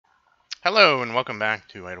Hello and welcome back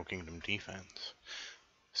to Idle Kingdom Defense.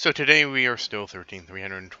 So today we are still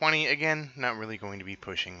 13,320, again, not really going to be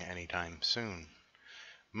pushing anytime soon.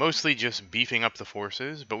 Mostly just beefing up the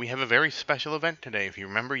forces, but we have a very special event today. If you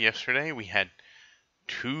remember yesterday, we had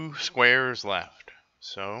 2 squares left.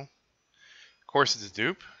 So, of course it's a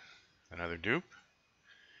dupe, another dupe.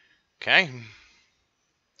 Okay.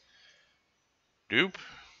 Dupe,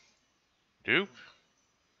 dupe,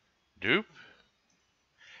 dupe.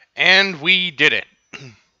 And we did it.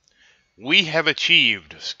 We have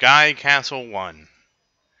achieved Sky Castle 1.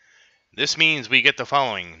 This means we get the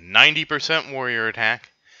following: 90% warrior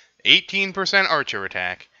attack, 18% archer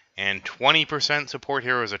attack, and 20% support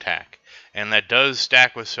heroes attack. And that does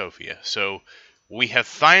stack with Sophia. So we have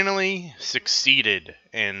finally succeeded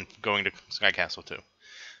in going to Sky Castle 2.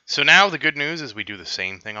 So now the good news is we do the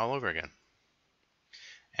same thing all over again.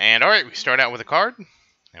 And alright, we start out with a card,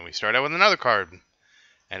 and we start out with another card,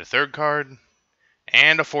 and a third card,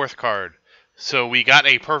 and a fourth card. So we got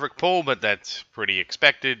a perfect pull, but that's pretty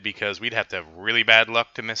expected because we'd have to have really bad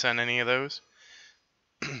luck to miss on any of those.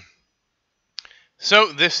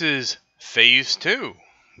 So this is Phase 2,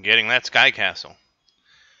 getting that Sky Castle.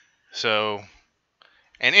 So,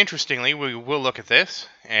 and interestingly, we will look at this,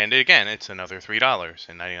 and again, it's another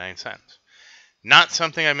 $3.99. Not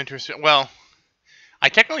something I'm interested in. Well, I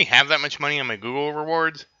technically have that much money on my Google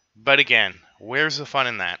rewards, but again, where's the fun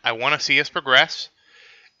in that? I want to see us progress.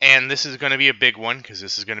 And this is going to be a big one because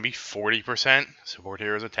this is going to be 40% support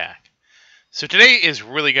heroes attack. So today is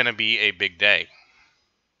really going to be a big day.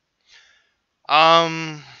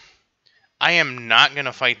 I am not going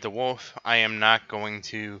to fight the wolf. I am not going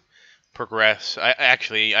to progress.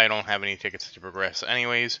 I don't have any tickets to progress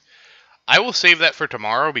anyways. I will save that for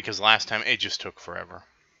tomorrow because last time it just took forever.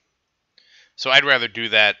 So I'd rather do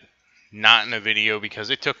that not in a video because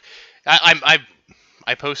it took...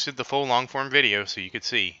 I posted the full long-form video so you could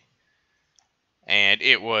see. And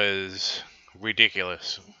it was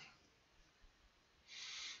ridiculous.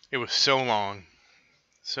 It was so long.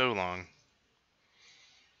 So long.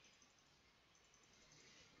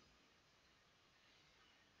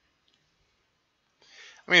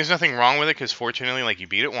 I mean, there's nothing wrong with it because fortunately, like, you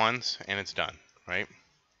beat it once and it's done, right?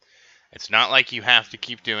 It's not like you have to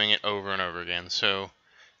keep doing it over and over again. So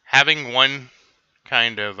having one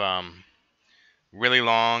kind of really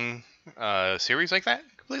long series like that,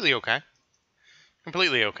 completely okay.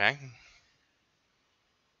 Completely okay.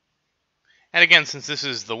 And again, since this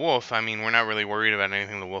is the wolf, I mean, we're not really worried about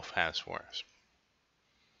anything the wolf has for us.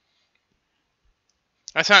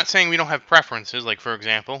 That's not saying we don't have preferences. Like, for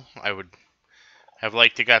example, I would have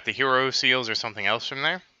liked to got the hero seals or something else from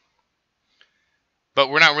there. But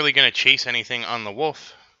we're not really going to chase anything on the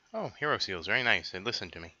wolf. Oh, hero seals, very nice. They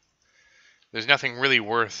listened to me. There's nothing really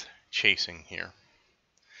worth chasing here.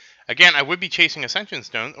 Again, I would be chasing Ascension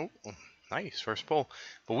Stone. Oh, nice, first pull.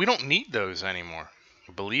 But we don't need those anymore,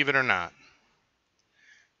 believe it or not.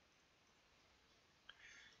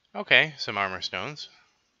 Okay, some armor stones.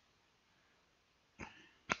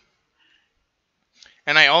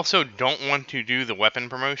 And I also don't want to do the weapon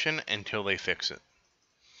promotion until they fix it.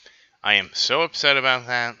 I am so upset about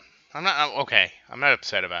that. I'm not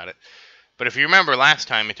upset about it. But if you remember last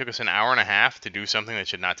time, it took us an hour and a half to do something that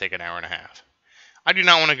should not take an hour and a half. I do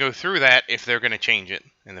not want to go through that if they're going to change it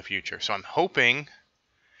in the future. So I'm hoping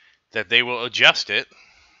that they will adjust it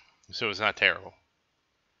so it's not terrible.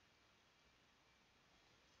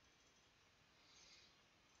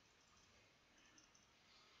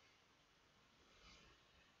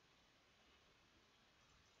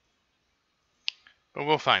 But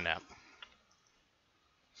we'll find out.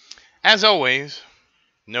 As always,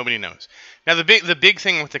 nobody knows. Now the big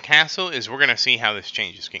thing with the castle is we're going to see how this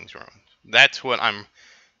changes King's Ruins. That's what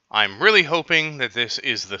I'm really hoping, that this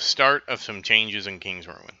is the start of some changes in King's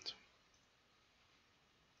Ruins.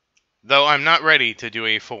 Though I'm not ready to do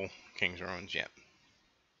a full King's Ruins yet.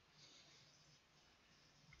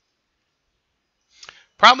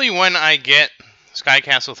 Probably when I get Sky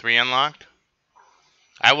Castle 3 unlocked,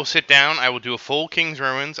 I will sit down, I will do a full King's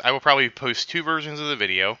Ruins. I will probably post 2 versions of the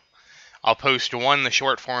video. I'll post one, the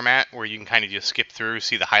short format, where you can kind of just skip through,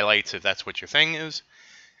 see the highlights if that's what your thing is.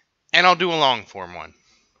 And I'll do a long form one,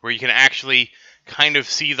 where you can actually kind of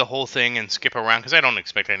see the whole thing and skip around, because I don't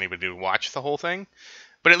expect anybody to watch the whole thing.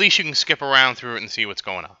 But at least you can skip around through it and see what's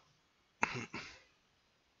going on.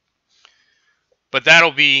 But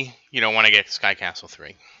that'll be, when I get Sky Castle 3.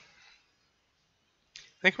 I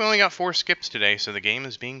think we only got 4 skips today, so the game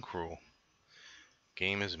is being cruel.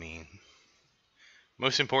 Game is mean.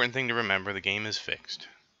 Most important thing to remember, the game is fixed.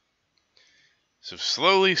 So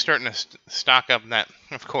slowly starting to stock up that,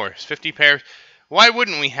 of course, 50 pairs. Why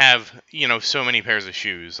wouldn't we have, so many pairs of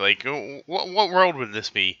shoes? Like, what world would this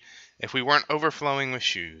be if we weren't overflowing with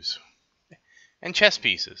shoes? And chess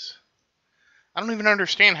pieces. I don't even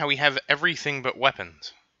understand how we have everything but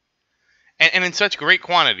weapons. And in such great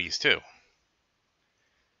quantities, too.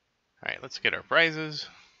 Alright, let's get our prizes.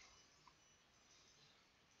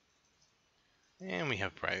 And we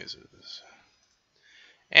have prizes.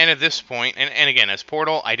 And at this point, and again, as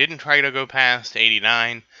Portal, I didn't try to go past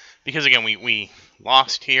 89, because again, we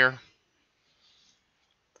lost here.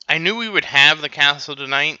 I knew we would have the castle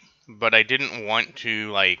tonight, but I didn't want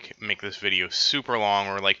to, like, make this video super long,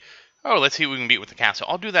 or like, oh, let's see what we can beat with the castle.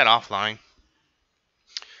 I'll do that offline.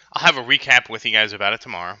 I'll have a recap with you guys about it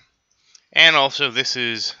tomorrow. And also,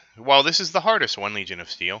 while this is the hardest one, Legion of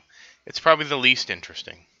Steel, it's probably the least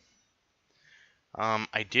interesting.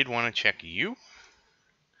 I did want to check you.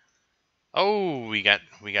 Oh, we got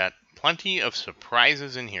plenty of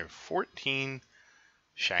surprises in here. 14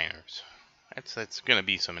 shiners. That's going to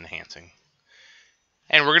be some enhancing.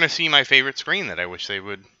 And we're going to see my favorite screen that I wish they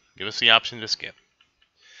would give us the option to skip.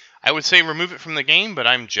 I would say remove it from the game, but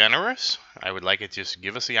I'm generous. I would like it just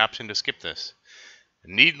give us the option to skip this.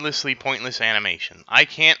 Needlessly pointless animation. I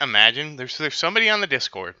can't imagine. There's somebody on the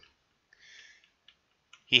Discord.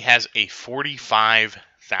 He has a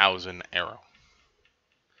 45,000 arrow.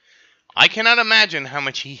 I cannot imagine how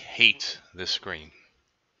much he hates this screen.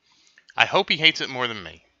 I hope he hates it more than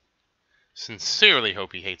me. Sincerely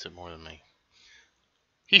hope he hates it more than me.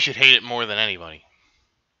 He should hate it more than anybody.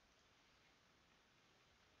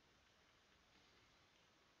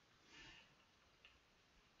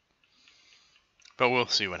 But we'll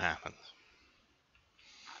see what happens.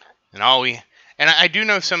 And I do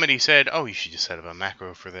know somebody said, oh, you should just set up a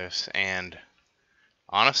macro for this, and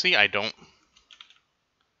honestly, I don't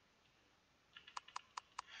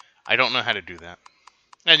know how to do that.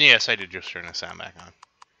 And yes, I did just turn the sound back on.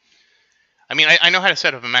 I mean, I know how to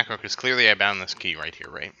set up a macro because clearly I bound this key right here,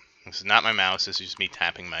 right? This is not my mouse, this is just me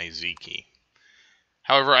tapping my Z key.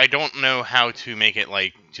 However, I don't know how to make it,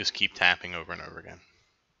 like, just keep tapping over and over again.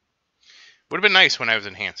 Would have been nice when I was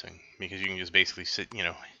enhancing, because you can just basically sit,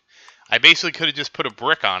 I basically could have just put a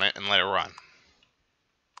brick on it and let it run.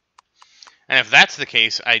 And if that's the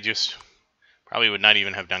case, I just probably would not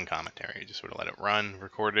even have done commentary. I just would have let it run,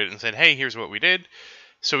 recorded it, and said, hey, here's what we did.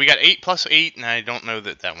 So we got 8 plus 8, and I don't know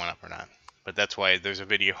that that went up or not. But that's why there's a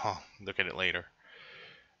video. I'll look at it later.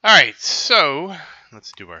 Alright, so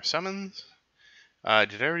let's do our summons.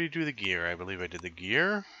 Did I already do the gear? I believe I did the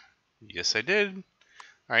gear. Yes, I did.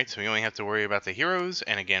 Alright, so we only have to worry about the heroes.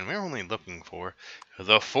 And again, we're only looking for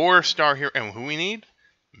the 4-star hero. And who we need?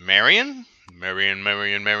 Marion. Marion.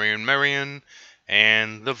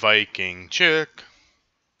 And the Viking chick.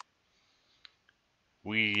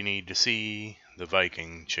 We need to see the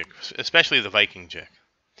Viking chick. Especially the Viking chick.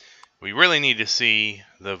 We really need to see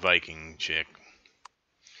the Viking chick.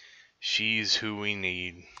 She's who we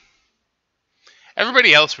need.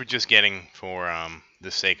 Everybody else we're just getting for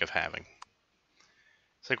the sake of having.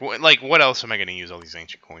 It's like what else am I going to use all these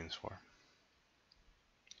ancient coins for?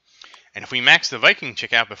 And if we max the Viking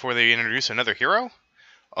chick out before they introduce another hero,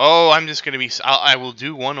 oh, I'm just going to be... I will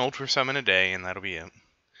do 1 Ultra Summon a day, and that'll be it.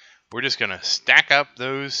 We're just going to stack up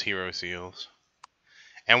those hero seals.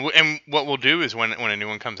 And what we'll do is when a new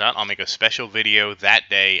one comes out, I'll make a special video that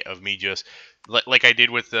day of me just... Like I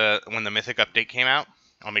did with when the Mythic update came out.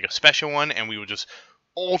 I'll make a special one, and we will just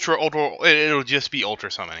ultra... It'll just be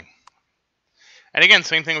Ultra Summoning. And again,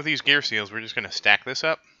 same thing with these gear seals. We're just going to stack this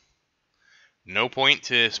up. No point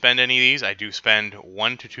to spend any of these. I do spend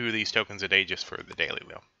 1 to 2 of these tokens a day just for the daily,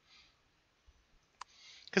 though.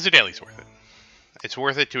 Because the daily's worth it. It's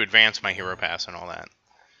worth it to advance my hero pass and all that.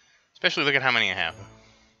 Especially look at how many I have.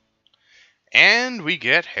 And we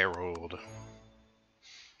get Herald.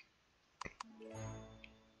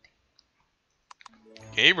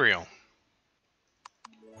 Gabriel.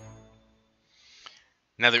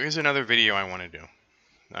 Now there is another video I want to do.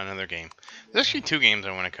 Another game. There's actually 2 games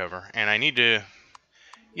I want to cover. And I need to...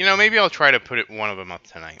 maybe I'll try to put one of them up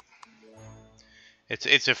tonight.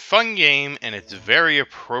 It's a fun game, and it's very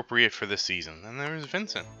appropriate for the season. And there's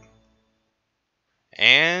Vincent.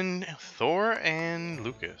 And Thor and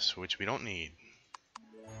Lucas, which we don't need.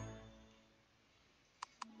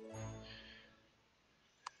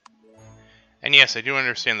 And yes, I do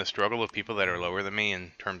understand the struggle of people that are lower than me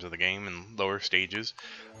in terms of the game and lower stages.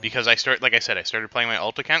 Because like I said, I started playing my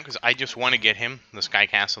alt account because I just want to get him, the Sky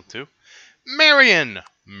Castle too. Marion!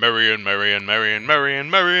 Marion.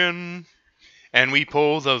 And we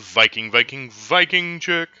pull the Viking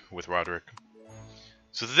chick with Roderick.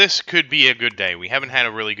 So this could be a good day. We haven't had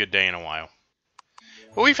a really good day in a while.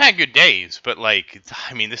 Well, we've had good days, but like,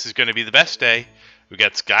 I mean, this is going to be the best day. We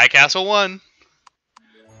got Sky Castle 1.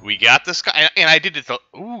 We got the Sky, and I did it the,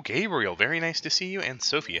 ooh, Gabriel, very nice to see you, and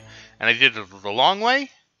Sophia. And I did it the long way,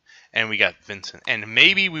 and we got Vincent. And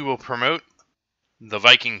maybe we will promote the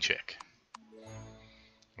Viking chick.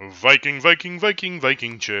 Viking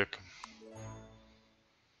chick.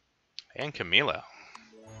 And Camila.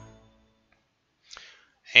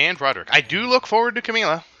 And Roderick. I do look forward to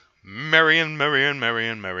Camila. Marion.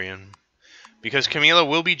 Because Camila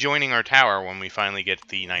will be joining our tower when we finally get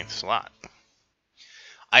the 9th slot.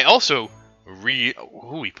 I also we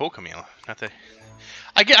pull Camila. Not that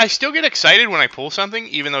I still get excited when I pull something,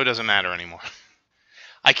 even though it doesn't matter anymore.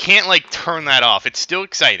 I can't like turn that off. It's still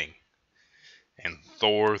exciting. And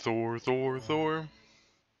Thor.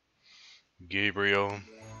 Gabriel.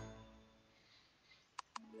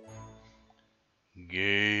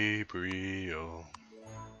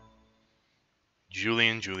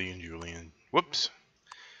 Julian. Whoops.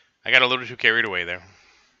 I got a little too carried away there.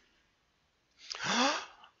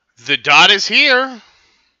 The dot is here.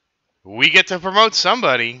 We get to promote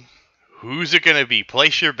somebody. Who's it going to be?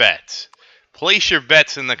 Place your bets. Place your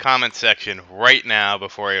bets in the comment section right now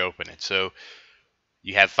before I open it. So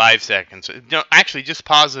you have 5 seconds. No, actually, just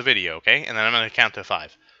pause the video, okay? And then I'm going to count to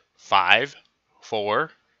 5. 5,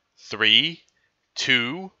 4, 3,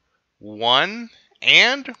 2, 1,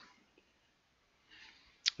 and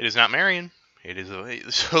it is not Marion. It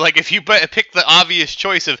is so like if you pick the obvious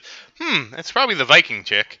choice of that's probably the Viking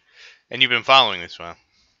chick, and you've been following this one.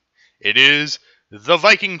 It is the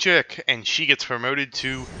Viking chick, and she gets promoted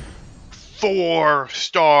to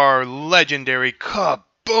 4-star legendary.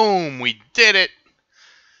 Kaboom! We did it.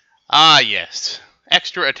 Ah yes,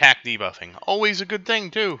 extra attack debuffing, always a good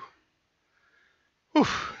thing too. Whew.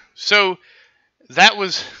 So that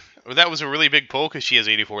was a really big pull because she has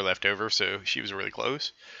 84 left over, so she was really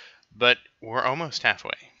close. But we're almost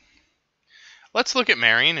halfway. Let's look at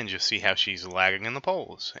Marion and just see how she's lagging in the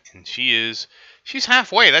polls. And she's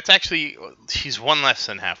halfway. That's actually, she's one less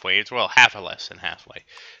than halfway. It's, well, half a less than halfway.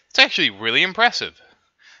 It's actually really impressive.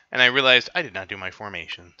 And I realized I did not do my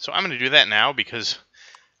formation. So I'm going to do that now because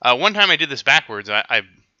one time I did this backwards. I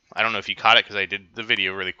don't know if you caught it because I did the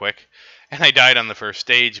video really quick. And I died on the first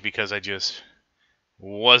stage because I just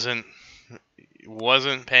wasn't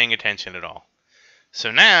paying attention at all. So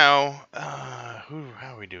now, how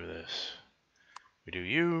do we do this? We do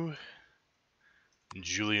you,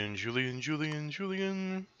 Julian,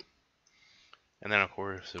 and then of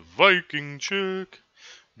course the Viking chick,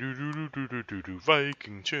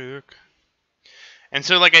 Viking chick. And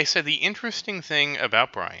so, like I said, the interesting thing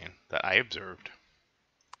about Brian that I observed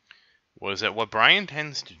was that what Brian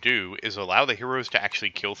tends to do is allow the heroes to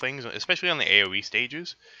actually kill things, especially on the AoE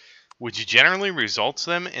stages, which generally results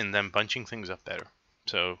in them bunching things up better.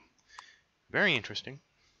 So, very interesting.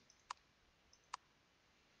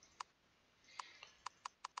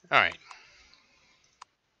 Alright.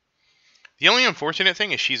 The only unfortunate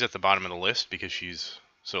thing is she's at the bottom of the list because she's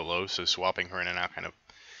so low, so swapping her in and out kind of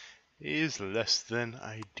is less than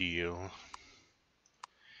ideal.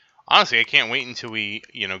 Honestly, I can't wait until we,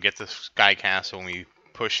 get the Sky Castle and we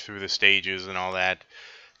push through the stages and all that.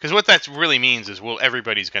 Because what that really means is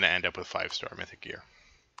everybody's going to end up with 5-star Mythic gear.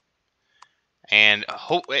 And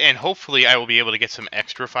hopefully I will be able to get some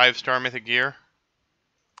extra 5-star Mythic gear.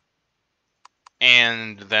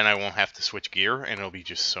 And then I won't have to switch gear, and it'll be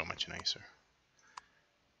just so much nicer.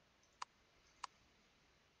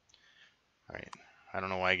 Alright, I don't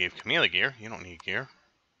know why I gave Camila gear. You don't need gear.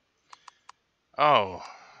 Oh,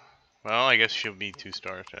 well, I guess she'll be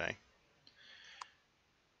 2-star today.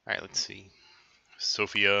 Alright, let's see.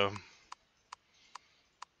 Sophia.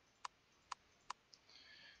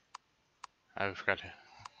 I forgot to...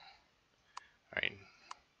 Alright,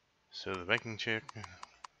 so the Viking chick...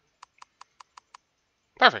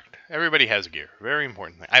 Perfect. Everybody has gear. Very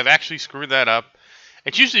important thing. I've actually screwed that up.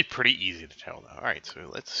 It's usually pretty easy to tell, though. Alright,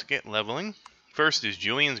 so let's get leveling. First is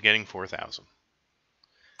Julian's getting 4,000.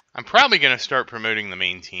 I'm probably going to start promoting the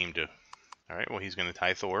main team to... Alright, well, he's going to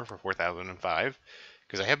tie Thor for 4,005,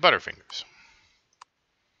 because I have Butterfingers.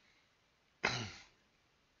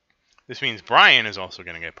 This means Brian is also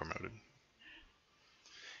going to get promoted.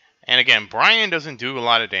 And again, Brian doesn't do a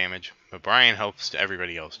lot of damage, but Brian helps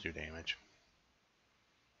everybody else do damage.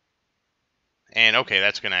 And, okay,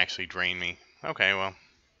 that's going to actually drain me. Okay, well,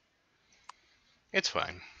 it's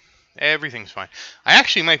fine. Everything's fine. I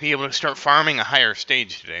actually might be able to start farming a higher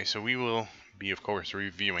stage today, so we will be, of course,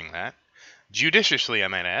 reviewing that. Judiciously, I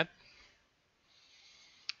might add.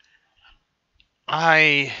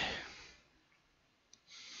 I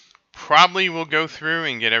probably will go through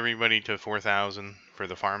and get everybody to 4,000 for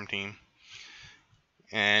the farm team.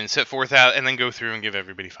 And set 4,000, and then go through and give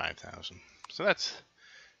everybody 5,000. So that's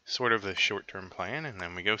sort of the short-term plan. And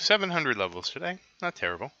then we go 700 levels today. Not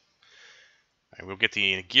terrible. Right, we'll get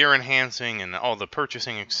the gear enhancing and all the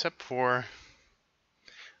purchasing except for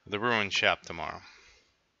the ruin shop tomorrow.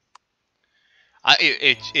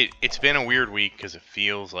 It's been a weird week because it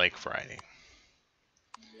feels like Friday.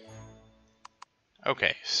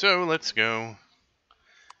 Okay, so let's go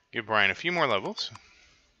give Brian a few more levels.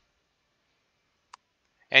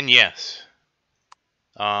 And yes,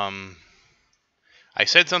 I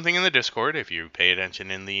said something in the Discord. If you pay attention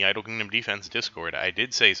in the Idle Kingdom Defense Discord, I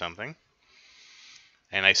did say something.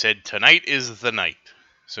 And I said, tonight is the night.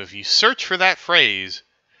 So if you search for that phrase,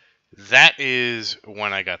 that is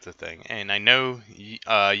when I got the thing. And I know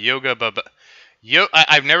Yoga Baba...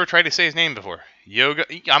 I've never tried to say his name before. Yoga.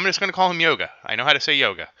 I'm just going to call him Yoga. I know how to say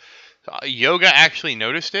Yoga. Yoga actually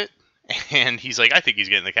noticed it, and he's like, I think he's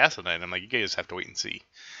getting the castle tonight. I'm like, you guys have to wait and see.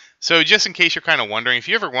 So just in case you're kind of wondering, if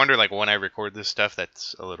you ever wonder like when I record this stuff,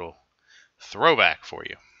 that's a little throwback for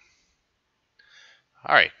you.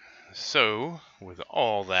 All right. So with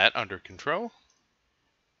all that under control.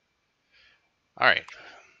 All right.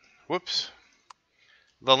 Whoops.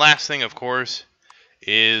 The last thing, of course,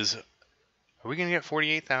 is... Are we going to get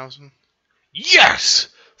 48,000? Yes!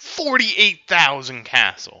 48,000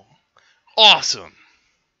 castle. Awesome.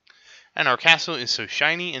 And our castle is so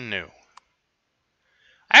shiny and new.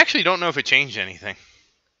 I actually don't know if it changed anything.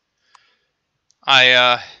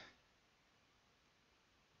 I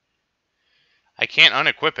can't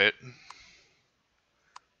unequip it.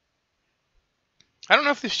 I don't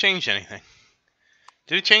know if this changed anything.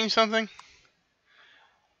 Did it change something?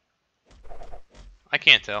 I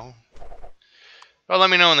can't tell. Well, let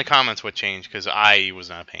me know in the comments what changed, because I was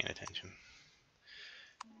not paying attention.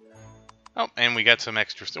 Oh, and we got some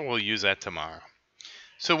extra, so we'll use that tomorrow.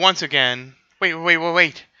 So once again...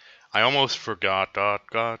 Wait. I almost forgot.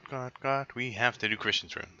 We have to do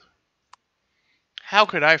Christian's runes. How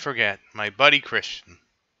could I forget my buddy Christian?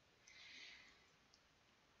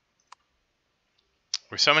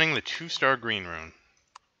 We're summoning the 2-star green rune.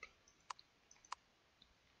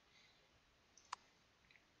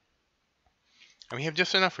 And we have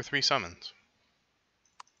just enough for 3 summons.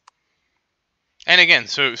 And again,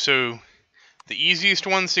 so the easiest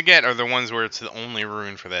ones to get are the ones where it's the only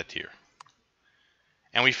rune for that tier.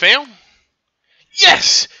 And we fail?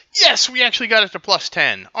 Yes! Yes, we actually got it to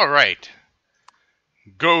 +10. All right.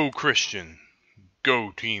 Go Christian.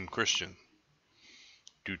 Go Team Christian.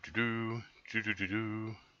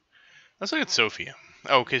 Let's look at Sophia.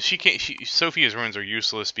 Oh, because she can't. Sophia's runes are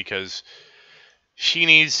useless because she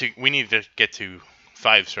needs to. We need to get to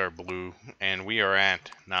 5-star blue, and we are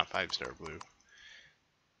at not 5-star blue.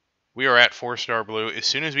 We are at 4-star blue. As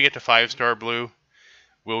soon as we get to 5-star blue,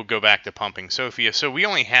 we'll go back to pumping Sophia. So we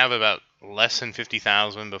only have about less than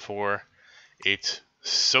 50,000 before it's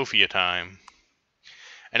Sophia time.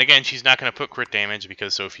 And again, she's not going to put crit damage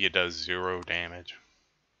because Sophia does 0 damage.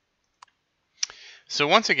 So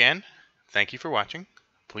once again, thank you for watching.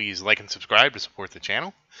 Please like and subscribe to support the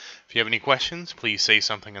channel. If you have any questions, please say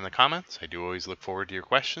something in the comments. I do always look forward to your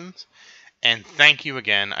questions. And thank you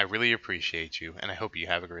again. I really appreciate you, and I hope you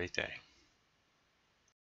have a great day.